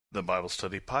The Bible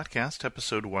Study Podcast,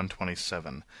 episode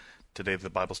 127. Today the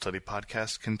Bible Study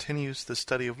Podcast continues the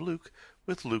study of Luke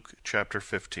with Luke chapter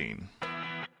 15.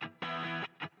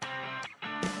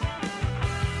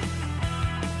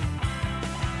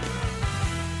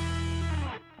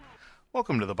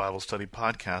 Welcome to the Bible Study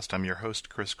Podcast. I'm your host,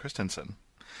 Chris Christensen.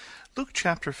 Luke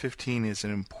chapter 15 is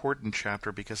an important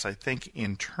chapter because I think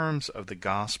in terms of the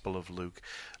Gospel of Luke,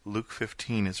 Luke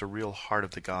 15 is a real heart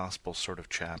of the Gospel sort of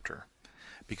chapter,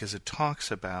 because it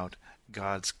talks about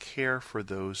God's care for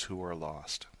those who are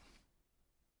lost.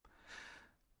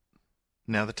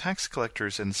 Now the tax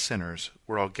collectors and sinners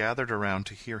were all gathered around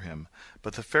to hear him,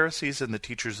 but the Pharisees and the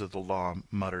teachers of the law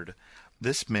muttered,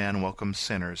 "This man welcomes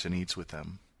sinners and eats with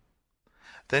them."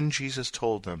 Then Jesus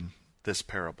told them this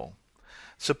parable.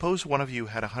 Suppose one of you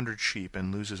had 100 sheep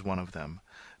and loses one of them.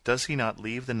 Does he not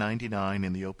leave the 99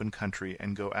 in the open country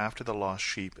and go after the lost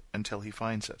sheep until he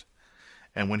finds it?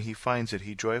 And when he finds it,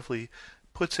 he joyfully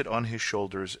puts it on his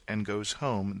shoulders and goes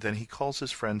home. Then he calls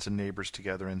his friends and neighbors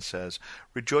together and says,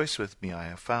 "Rejoice with me, I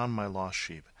have found my lost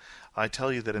sheep." I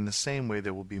tell you that in the same way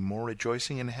there will be more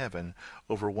rejoicing in heaven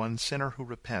over one sinner who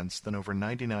repents than over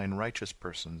 99 righteous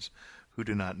persons who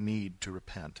do not need to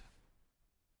repent.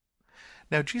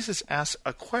 Now Jesus asks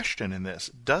a question in this.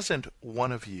 Doesn't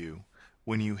one of you,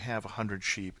 when you have 100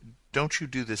 sheep, don't you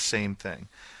do the same thing?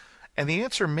 And the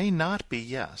answer may not be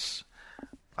yes.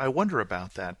 I wonder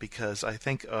about that because I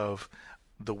think of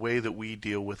the way that we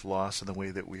deal with loss and the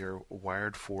way that we are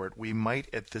wired for it. We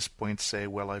might at this point say,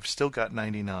 well, I've still got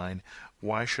 99.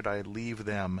 Why should I leave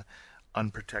them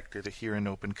unprotected here in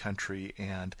open country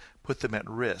and put them at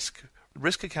risk?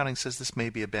 Risk accounting says this may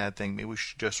be a bad thing. Maybe we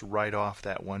should just write off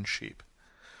that one sheep.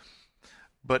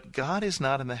 But God is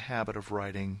not in the habit of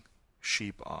writing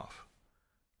sheep off.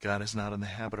 God is not in the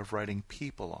habit of writing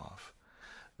people off.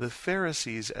 The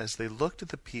Pharisees, as they looked at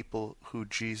the people who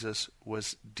Jesus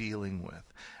was dealing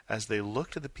with, as they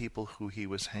looked at the people who he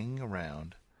was hanging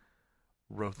around,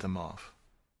 wrote them off.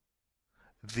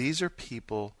 These are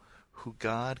people who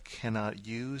God cannot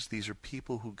use. These are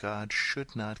people who God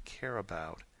should not care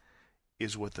about,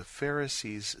 is what the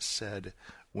Pharisees said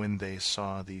when they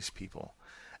saw these people.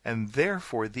 And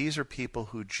therefore, these are people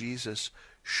who Jesus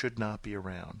should not be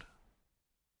around.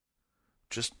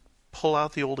 Just pull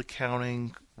out the old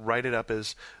accounting, write it up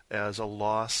as a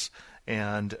loss,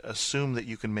 and assume that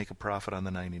you can make a profit on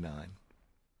the 99.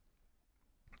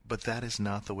 But that is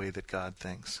not the way that God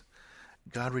thinks.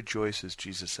 God rejoices,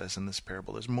 Jesus says in this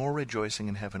parable. There's more rejoicing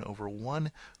in heaven over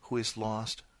one who is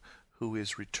lost, who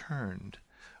is returned,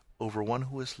 over one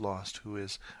who is lost, who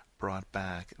is brought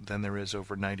back, than there is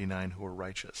over 99 who are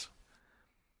righteous.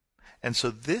 And so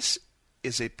this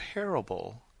is a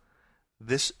parable.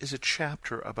 This is a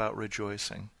chapter about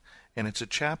rejoicing. And it's a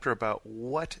chapter about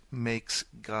what makes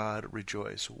God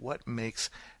rejoice, what makes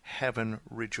heaven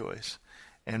rejoice.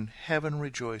 And heaven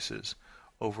rejoices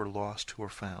over lost who are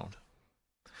found.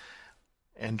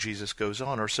 And Jesus goes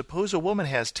on, or suppose a woman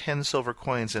has 10 silver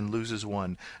coins and loses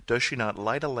one. Does she not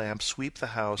light a lamp, sweep the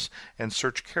house, and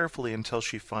search carefully until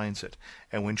she finds it?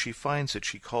 And when she finds it,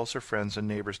 she calls her friends and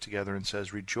neighbors together and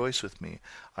says, "Rejoice with me,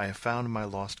 I have found my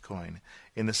lost coin."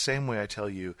 In the same way, I tell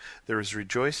you, there is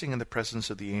rejoicing in the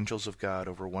presence of the angels of God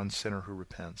over one sinner who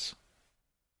repents.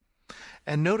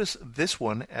 And notice this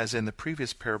one, as in the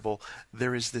previous parable,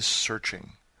 there is this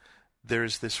searching. There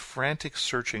is this frantic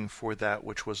searching for that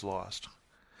which was lost.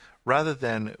 Rather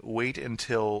than wait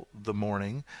until the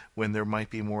morning when there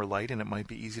might be more light and it might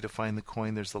be easy to find the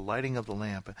coin, there's the lighting of the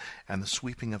lamp and the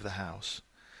sweeping of the house.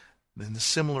 In the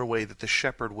similar way that the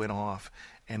shepherd went off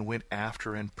and went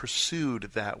after and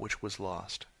pursued that which was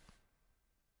lost.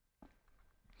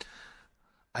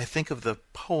 I think of the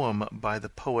poem by the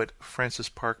poet Francis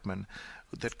Parkman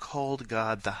that called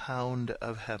God the Hound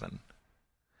of Heaven.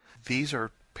 These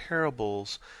are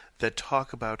parables that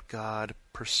talk about God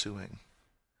pursuing,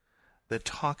 that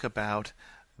talk about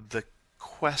the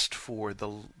quest for,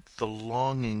 the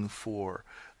longing for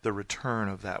the return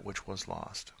of that which was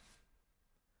lost.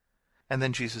 And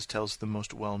then Jesus tells the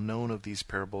most well-known of these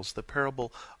parables, the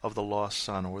parable of the lost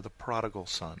son, or the prodigal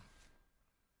son.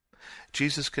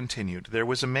 Jesus continued, "There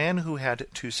was a man who had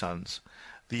 2 sons.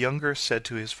 The younger said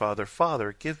to his father,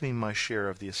 'Father, give me my share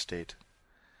of the estate.'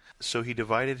 So he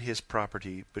divided his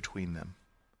property between them.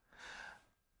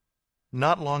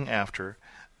 Not long after,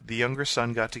 the younger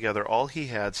son got together all he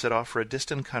had, set off for a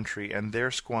distant country, and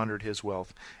there squandered his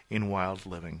wealth in wild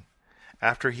living.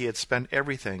 After he had spent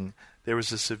everything, there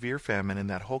was a severe famine in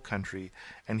that whole country,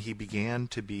 and he began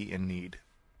to be in need.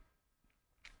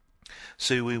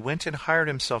 So he went and hired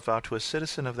himself out to a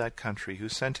citizen of that country, who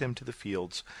sent him to the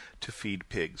fields to feed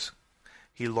pigs.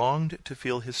 He longed to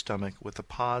fill his stomach with the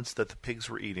pods that the pigs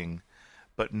were eating,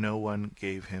 but no one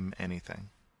gave him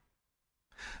anything.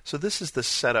 So this is the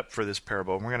setup for this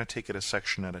parable, and we're going to take it a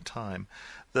section at a time.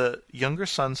 The younger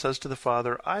son says to the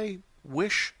father, I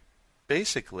wish,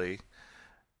 basically,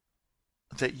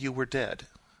 that you were dead.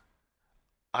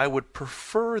 I would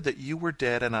prefer that you were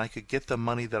dead and I could get the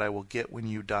money that I will get when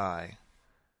you die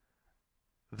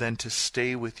than to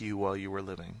stay with you while you were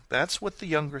living. That's what the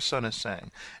younger son is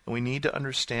saying. And we need to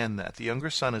understand that. The younger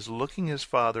son is looking his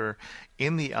father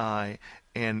in the eye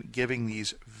and giving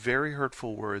these very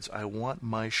hurtful words, I want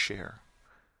my share.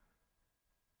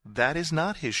 That is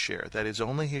not his share. That is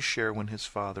only his share when his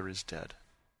father is dead.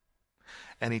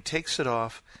 And he takes it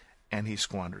off and he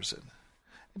squanders it.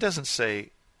 It doesn't say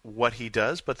what he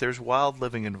does, but there's wild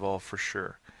living involved for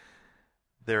sure.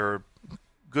 There are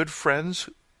good friends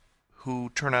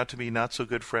who turn out to be not so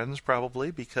good friends,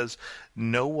 probably, because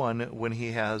no one, when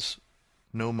he has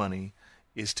no money,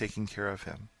 is taking care of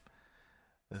him.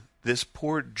 This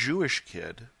poor Jewish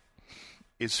kid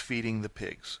is feeding the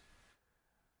pigs.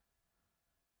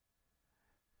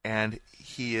 And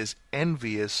he is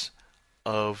envious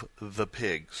of the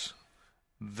pigs.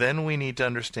 Then we need to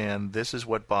understand this is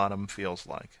what bottom feels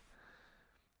like.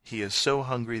 He is so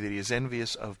hungry that he is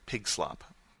envious of pig slop.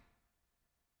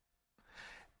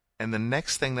 And the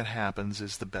next thing that happens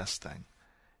is the best thing.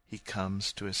 He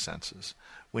comes to his senses.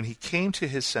 When he came to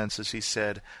his senses, he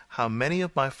said, How many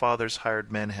of my father's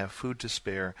hired men have food to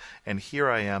spare, and here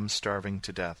I am starving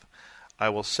to death. I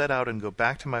will set out and go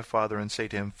back to my father and say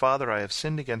to him, Father, I have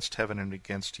sinned against heaven and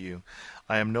against you.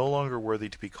 I am no longer worthy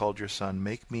to be called your son.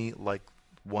 Make me like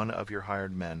one of your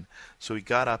hired men. So he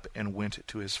got up and went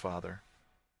to his father.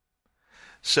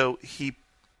 So he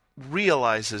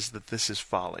realizes that this is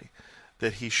folly,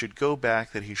 that he should go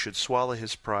back, that he should swallow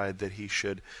his pride, that he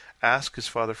should ask his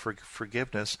father for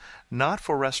forgiveness, not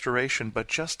for restoration, but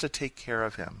just to take care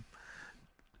of him.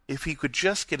 If he could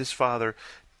just get his father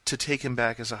to take him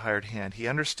back as a hired hand. He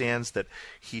understands that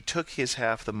he took his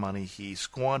half the money, he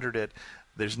squandered it,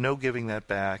 there's no giving that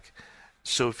back.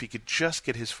 So if he could just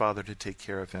get his father to take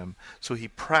care of him. So he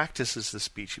practices the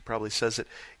speech. He probably says it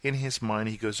in his mind.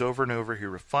 He goes over and over. He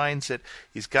refines it.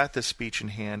 He's got the speech in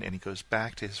hand, and he goes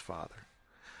back to his father.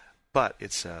 But,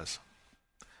 it says,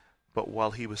 but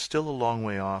while he was still a long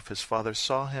way off, his father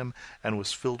saw him and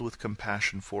was filled with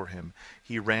compassion for him.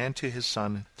 He ran to his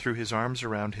son, threw his arms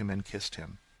around him, and kissed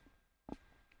him.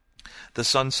 The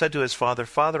son said to his father,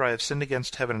 Father, I have sinned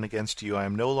against heaven and against you. I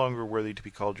am no longer worthy to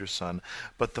be called your son.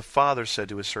 But the father said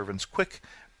to his servants, Quick,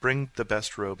 bring the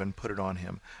best robe and put it on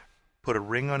him. Put a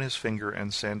ring on his finger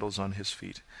and sandals on his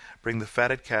feet. Bring the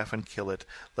fatted calf and kill it.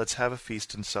 Let's have a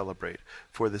feast and celebrate.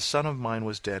 For this son of mine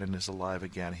was dead and is alive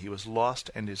again. He was lost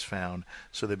and is found.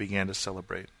 So they began to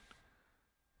celebrate.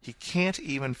 He can't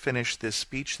even finish this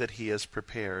speech that he has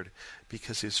prepared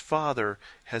because his father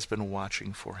has been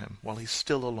watching for him. While he's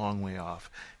still a long way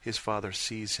off, his father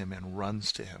sees him and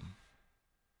runs to him,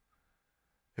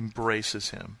 embraces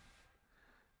him,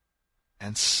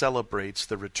 and celebrates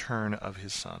the return of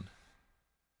his son.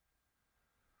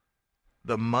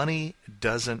 The money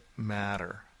doesn't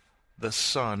matter. The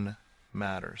son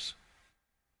matters.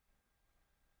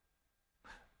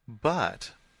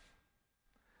 But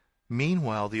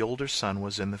meanwhile, the older son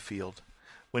was in the field.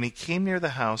 When he came near the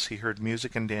house, he heard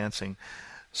music and dancing.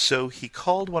 So he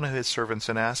called one of his servants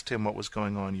and asked him what was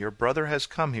going on. Your brother has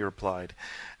come, he replied,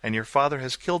 and your father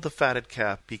has killed the fatted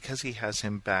calf because he has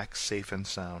him back safe and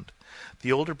sound.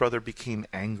 The older brother became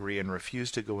angry and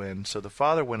refused to go in. So the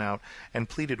father went out and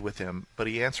pleaded with him. But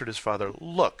he answered his father,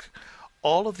 Look,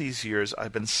 all of these years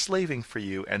I've been slaving for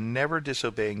you and never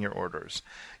disobeying your orders.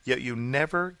 Yet you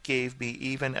never gave me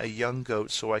even a young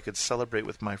goat so I could celebrate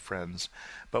with my friends.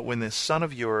 But when this son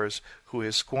of yours, who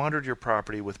has squandered your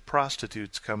property with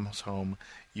prostitutes, comes home,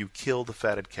 you kill the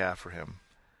fatted calf for him.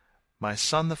 My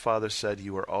son, the father said,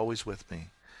 You are always with me,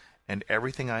 and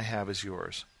everything I have is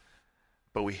yours.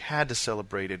 But we had to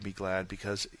celebrate and be glad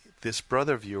because this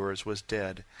brother of yours was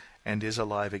dead and is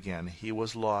alive again. He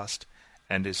was lost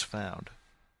and is found.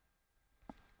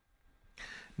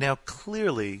 Now,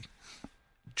 clearly,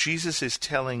 Jesus is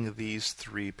telling these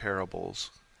three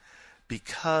parables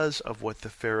because of what the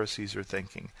Pharisees are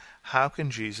thinking. How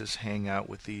can Jesus hang out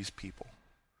with these people?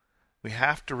 We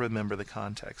have to remember the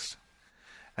context.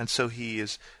 And so he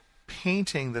is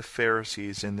painting the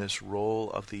Pharisees in this role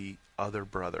of the other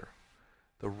brother,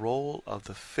 the role of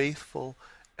the faithful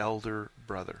elder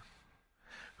brother,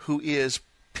 who is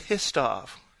pissed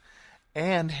off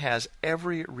and has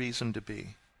every reason to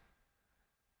be.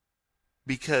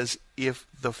 Because if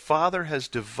the father has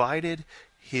divided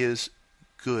his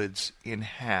goods in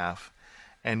half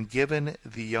and given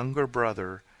the younger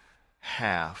brother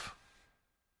half,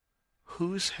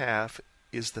 whose half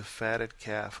is the fatted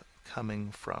calf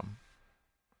coming from?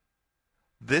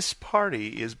 This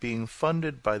party is being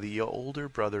funded by the older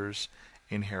brother's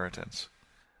inheritance.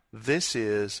 This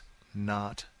is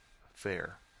not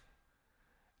fair.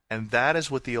 And that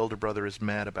is what the older brother is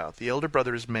mad about. The older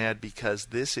brother is mad because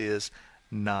this is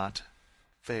not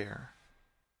fair.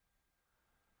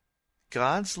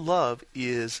 God's love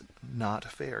is not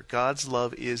fair. God's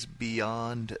love is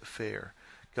beyond fair.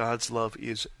 God's love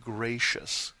is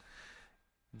gracious,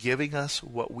 giving us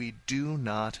what we do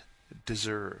not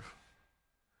deserve.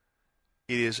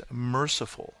 It is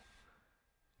merciful,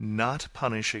 not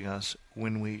punishing us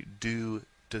when we do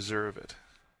deserve it.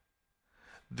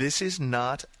 This is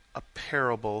not a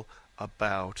parable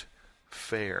about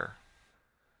fair.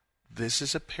 This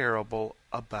is a parable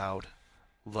about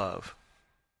love.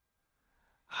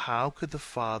 How could the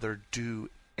Father do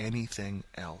anything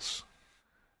else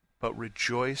but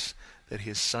rejoice that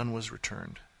his Son was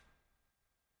returned?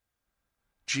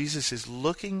 Jesus is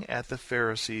looking at the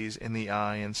Pharisees in the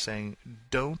eye and saying,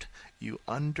 don't you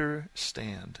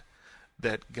understand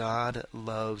that God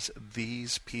loves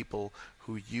these people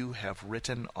who you have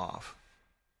written off?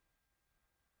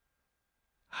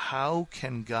 How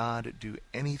can God do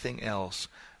anything else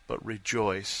but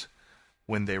rejoice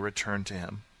when they return to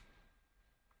him?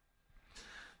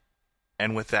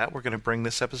 And with that, we're going to bring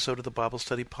this episode of the Bible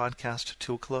Study Podcast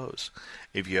to a close.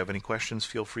 If you have any questions,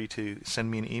 feel free to send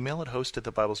me an email at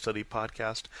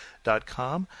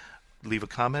host@thebiblestudypodcast.com, leave a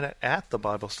comment at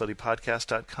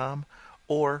thebiblestudypodcast.com,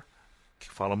 or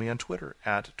follow me on Twitter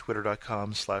at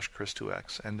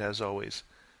twitter.com/Chris2X. And as always,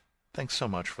 thanks so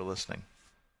much for listening.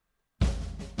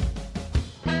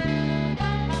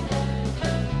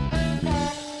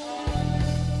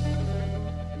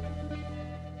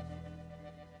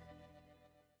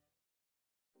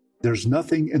 There's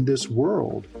nothing in this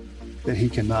world that he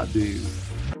cannot do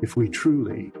if we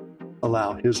truly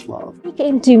allow his love. We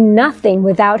can do nothing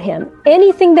without him.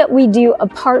 Anything that we do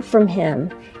apart from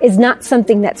him is not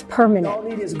something that's permanent. All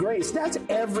we need is grace. That's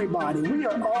everybody. We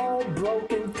are all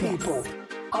broken people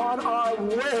on our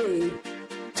way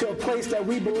to a place that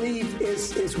we believe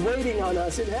is waiting on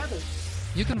us in heaven.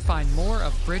 You can find more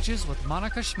of Bridges with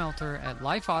Monica Schmelter at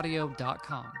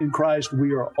lifeaudio.com. In Christ,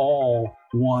 we are all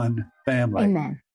one family. Amen.